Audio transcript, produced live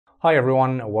Hi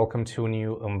everyone, welcome to a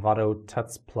new Envato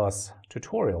Tuts Plus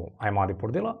tutorial. I'm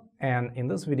Artboard, and in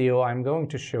this video I'm going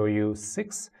to show you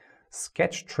 6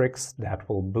 sketch tricks that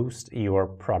will boost your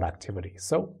productivity.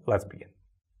 So let's begin.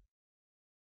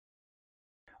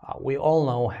 We all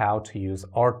know how to use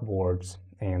artboards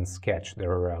in Sketch.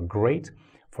 They're great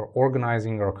for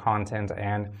organizing our content,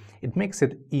 and it makes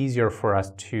it easier for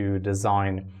us to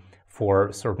design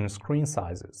for certain screen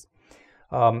sizes.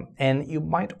 And you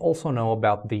might also know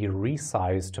about the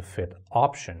Resize to Fit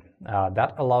option.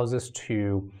 That allows us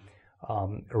to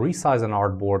resize an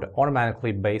artboard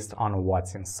automatically based on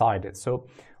what's inside it. So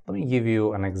let me give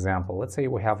you an example. Let's say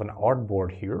we have an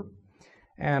artboard here,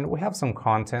 and we have some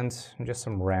content, just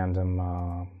some random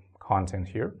content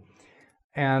here,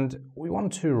 and we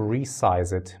want to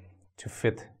resize it to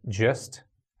fit just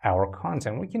our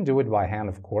content. We can do it by hand,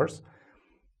 of course.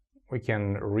 We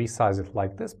can resize it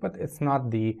like this, but it's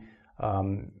not the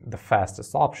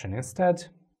fastest option. Instead,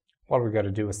 what we got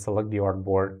to do is select the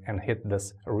artboard and hit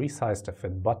this Resize to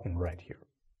Fit button right here.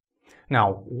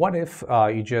 Now, what if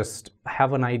you just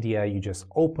have an idea, you just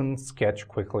open Sketch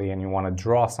quickly and you want to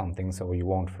draw something so you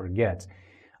won't forget,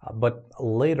 but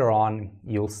later on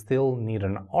you'll still need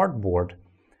an artboard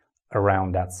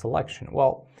around that selection?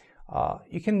 Well,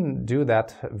 you can do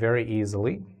that very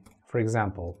easily. For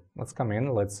example, let's come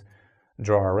in, let's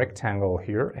draw a rectangle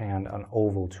here and an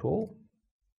oval tool.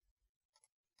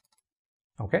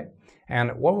 Okay,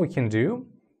 and what we can do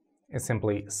is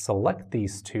simply select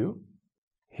these two,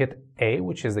 hit A,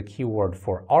 which is the keyword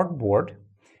for artboard,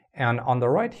 and on the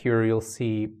right here you'll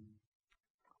see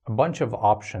a bunch of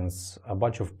options, a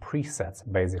bunch of presets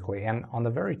basically, and on the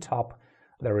very top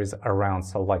there is a round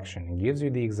selection. It gives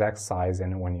you the exact size,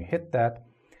 and when you hit that,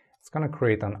 it's going to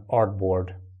create an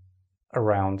artboard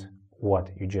around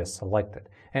what you just selected.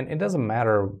 And it doesn't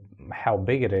matter how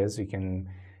big it is. You can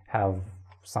have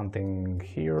something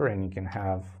here and you can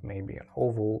have maybe an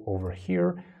oval over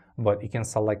here, but you can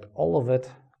select all of it,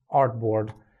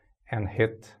 artboard, and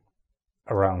hit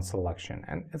around selection,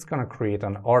 and it's going to create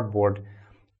an artboard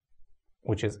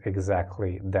which is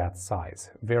exactly that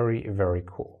size. Very, very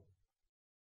cool.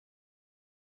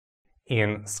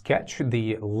 In Sketch,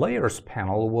 the Layers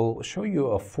panel will show you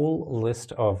a full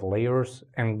list of layers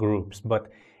and groups, but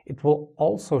it will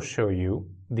also show you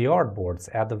the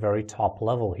artboards at the very top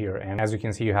level here. And as you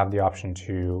can see, you have the option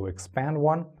to expand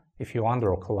one if you want,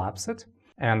 or collapse it.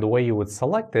 And the way you would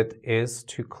select it is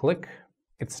to click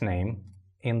its name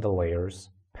in the Layers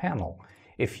panel.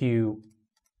 If you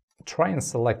try and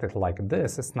select it like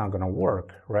this, it's not going to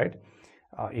work, right?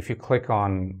 If you click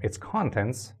on its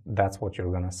contents, that's what you're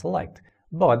going to select.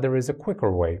 But there is a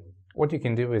quicker way. What you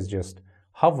can do is just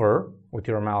hover with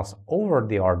your mouse over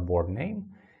the artboard name.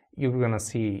 You're going to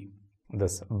see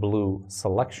this blue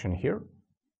selection here,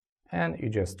 and you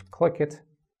just click it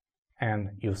and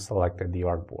you've selected the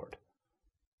artboard.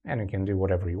 And you can do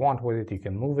whatever you want with it. You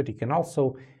can move it. You can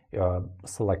also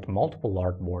select multiple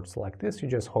artboards like this. You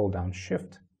just hold down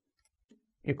Shift,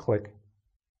 you click,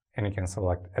 and you can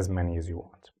select as many as you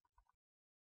want.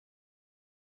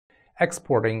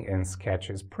 Exporting in Sketch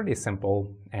is pretty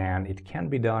simple, and it can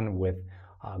be done with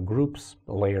groups,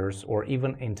 layers, or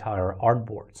even entire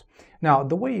artboards. Now,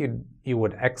 the way you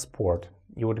would export,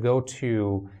 you would go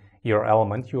to your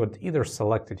element, you would either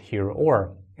select it here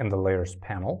or in the Layers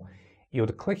panel. You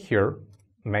would click here,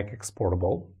 Make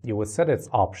Exportable. You would set its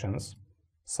options,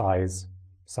 size,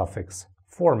 suffix,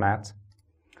 format,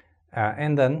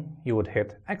 and then you would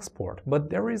hit Export. But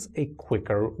there is a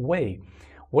quicker way.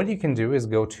 What you can do is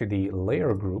go to the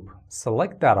layer group,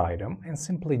 select that item, and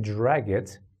simply drag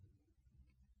it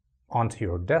onto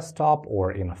your desktop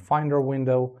or in a Finder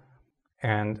window,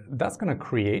 and that's going to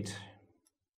create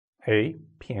a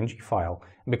PNG file,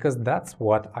 because that's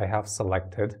what I have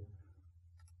selected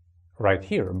right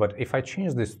here. But if I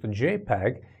change this to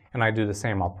JPEG and I do the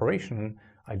same operation,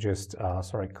 I just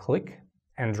click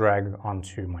and drag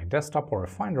onto my desktop or a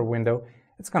Finder window,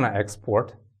 it's going to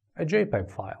export a JPEG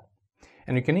file.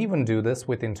 And you can even do this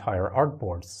with entire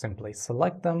artboards. Simply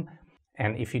select them,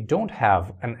 and if you don't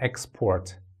have an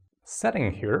export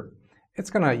setting here,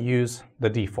 it's going to use the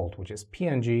default, which is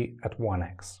PNG at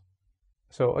 1x.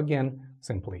 So again,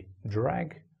 simply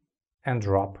drag and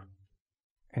drop,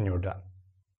 and you're done.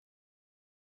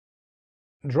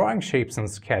 Drawing shapes in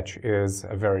Sketch is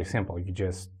very simple. You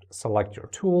just select your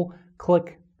tool,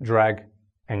 click, drag,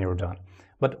 and you're done.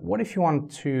 But what if you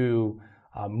want to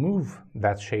move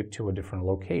that shape to a different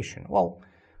location? Well,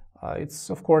 it's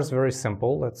of course very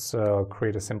simple. Let's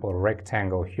create a simple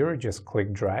rectangle here. Just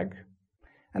click drag,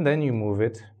 and then you move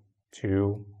it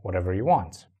to whatever you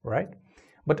want, right?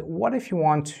 But what if you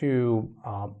want to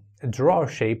draw a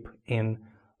shape in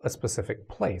a specific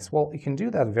place? Well, you can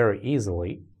do that very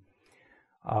easily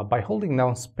by holding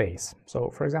down space.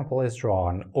 So for example, let's draw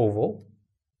an oval.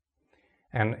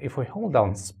 And if we hold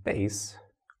down space,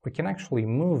 we can actually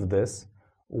move this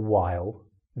while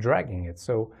dragging it.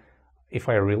 So if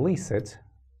I release it,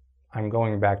 I'm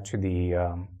going back to the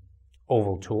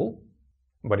oval tool.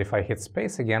 But if I hit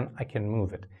space again, I can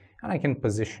move it. And I can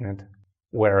position it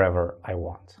wherever I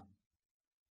want.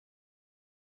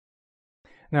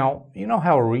 Now, you know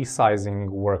how resizing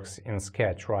works in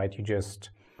Sketch, right? You just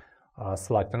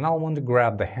select an element,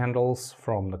 grab the handles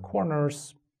from the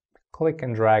corners, click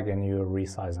and drag, and you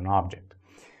resize an object.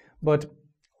 But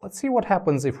let's see what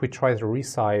happens if we try to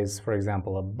resize, for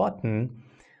example, a button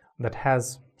that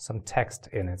has some text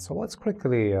in it. So let's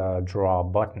quickly draw a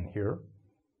button here.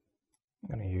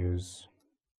 I'm going to use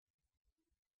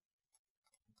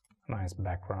a nice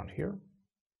background here.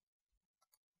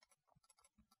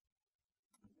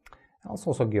 Let's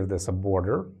also give this a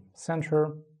border,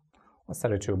 center. Let's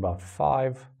set it to about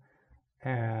 5,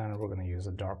 and we're going to use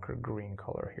a darker green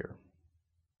color here.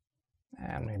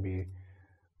 And maybe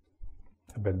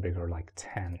a bit bigger, like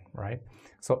 10, right?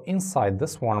 So inside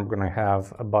this one, I'm going to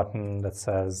have a button that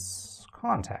says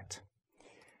Contact.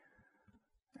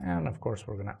 And of course,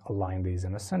 we're going to align these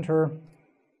in the center,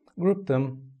 group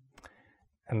them,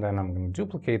 and then I'm going to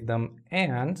duplicate them,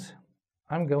 and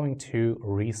I'm going to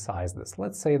resize this.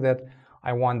 Let's say that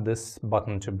I want this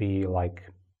button to be like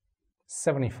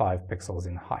 75 pixels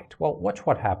in height. Well, watch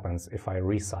what happens if I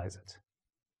resize it.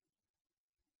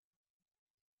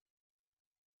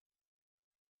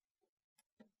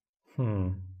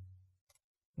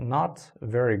 Not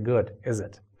very good, is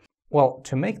it? Well,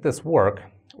 to make this work,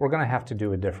 we're going to have to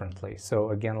do it differently. So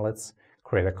again, let's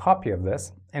create a copy of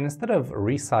this, and instead of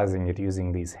resizing it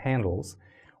using these handles,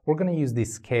 we're going to use the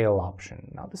scale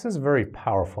option. Now, this is a very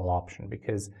powerful option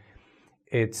because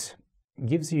it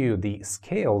gives you the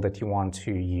scale that you want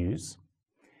to use.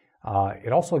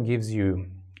 It also gives you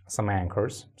some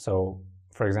anchors. So,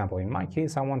 for example, in my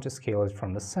case, I want to scale it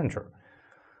from the center.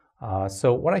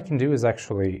 So what I can do is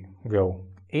actually go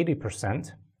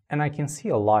 80%, and I can see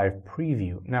a live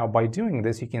preview. Now, by doing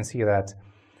this, you can see that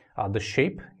the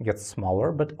shape gets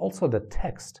smaller, but also the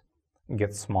text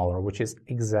gets smaller, which is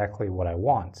exactly what I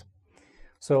want.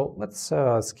 So let's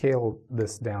scale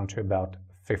this down to about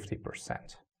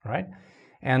 50%, right?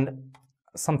 And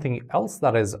something else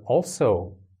that is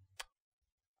also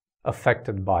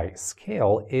affected by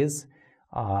scale is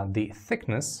the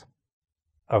thickness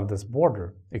of this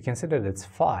border. You can see that it's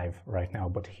 5 right now,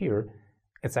 but here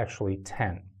it's actually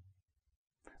 10.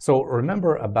 So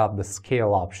remember about the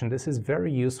scale option. This is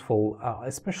very useful,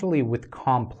 especially with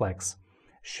complex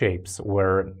shapes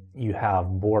where you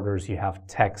have borders, you have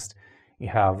text, you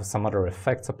have some other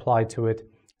effects applied to it.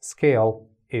 Scale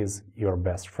is your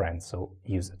best friend, so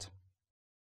use it.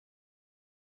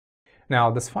 Now,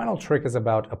 this final trick is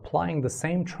about applying the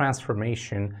same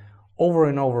transformation over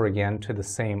and over again to the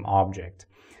same object.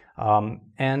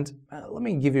 Let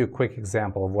me give you a quick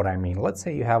example of what I mean. Let's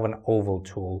say you have an oval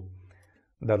tool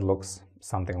that looks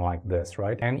something like this,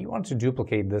 right? And you want to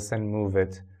duplicate this and move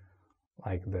it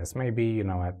like this. Maybe, you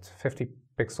know, at 50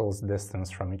 pixels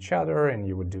distance from each other, and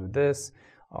you would do this.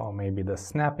 Or maybe the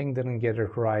snapping didn't get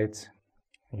it right.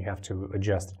 You have to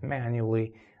adjust it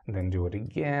manually, and then do it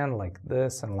again like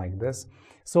this and like this.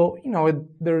 So, you know,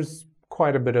 there's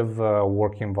quite a bit of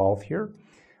work involved here.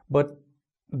 But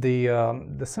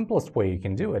the simplest way you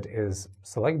can do it is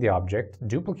select the object,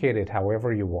 duplicate it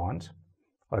however you want.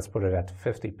 Let's put it at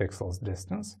 50 pixels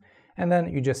distance. And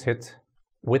then you just hit,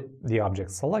 with the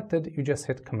object selected, you just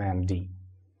hit Command D.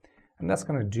 And that's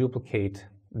going to duplicate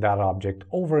that object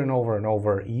over and over and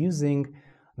over using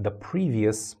the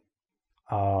previous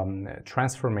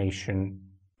transformation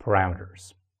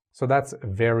parameters. So that's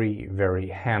very, very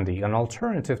handy. An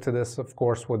alternative to this, of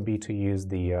course, would be to use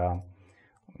the,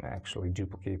 actually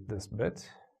duplicate this bit.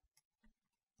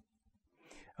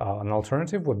 An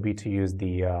alternative would be to use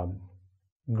the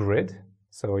grid.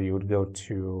 So you would go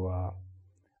to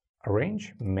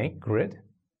Arrange, Make Grid.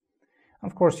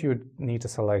 Of course, you would need to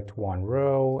select one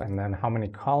row, and then how many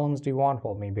columns do you want?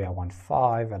 Well, maybe I want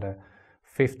 5 at a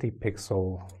 50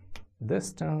 pixel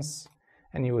distance,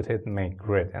 and you would hit Make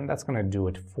Grid, and that's going to do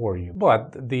it for you.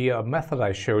 But the method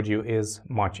I showed you is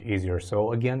much easier.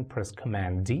 So again, press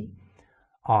Command D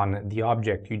on the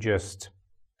object you just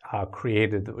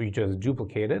created, you just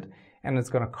duplicated, and it's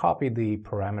going to copy the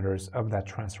parameters of that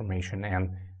transformation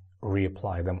and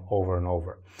reapply them over and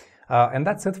over. And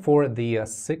that's it for the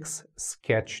 6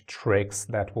 sketch tricks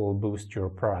that will boost your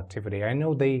productivity. I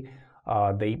know they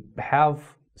have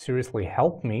seriously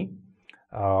helped me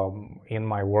in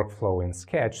my workflow in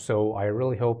Sketch, so I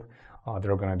really hope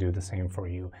they're going to do the same for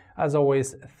you. As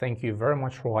always, thank you very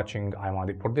much for watching. I'm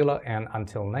Adi Pordila, and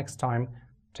until next time,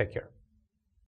 take care.